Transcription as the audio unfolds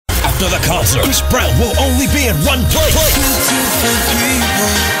After the concert, Chris Brown will only be in one place.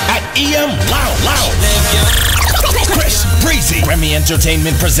 At EM Loud. Chris Breezy. Grammy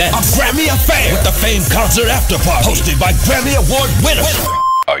Entertainment presents a Grammy Affair with the famed concert after party hosted by Grammy Award winner.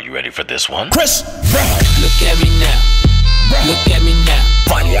 Are you ready for this one? Chris Brown. Look at me now. Look at me now.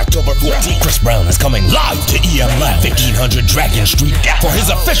 Friday, October 14th, Chris Brown is coming live to EM Loud, 1500 Dragon Street for his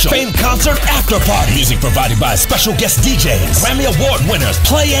official famed concert after party. Music provided by special guest DJs, Grammy Award winners,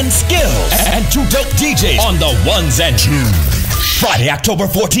 Play and Skills, and two dope DJs on the ones and twos. Friday, October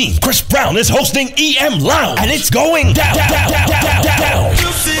 14th, Chris Brown is hosting EM Lounge, and it's going down.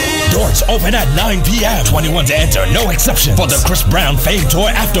 Doors open at 9 p.m. 21 to enter, no exception, for the Chris Brown Fame Tour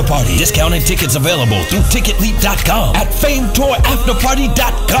After Party. Discounted tickets available through ticketleap.com at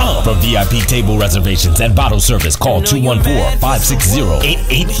fametourafterparty.com. For VIP table reservations and bottle service, call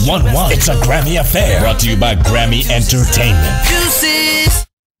 214-560-8811. It's a Grammy Affair, brought to you by Grammy Entertainment.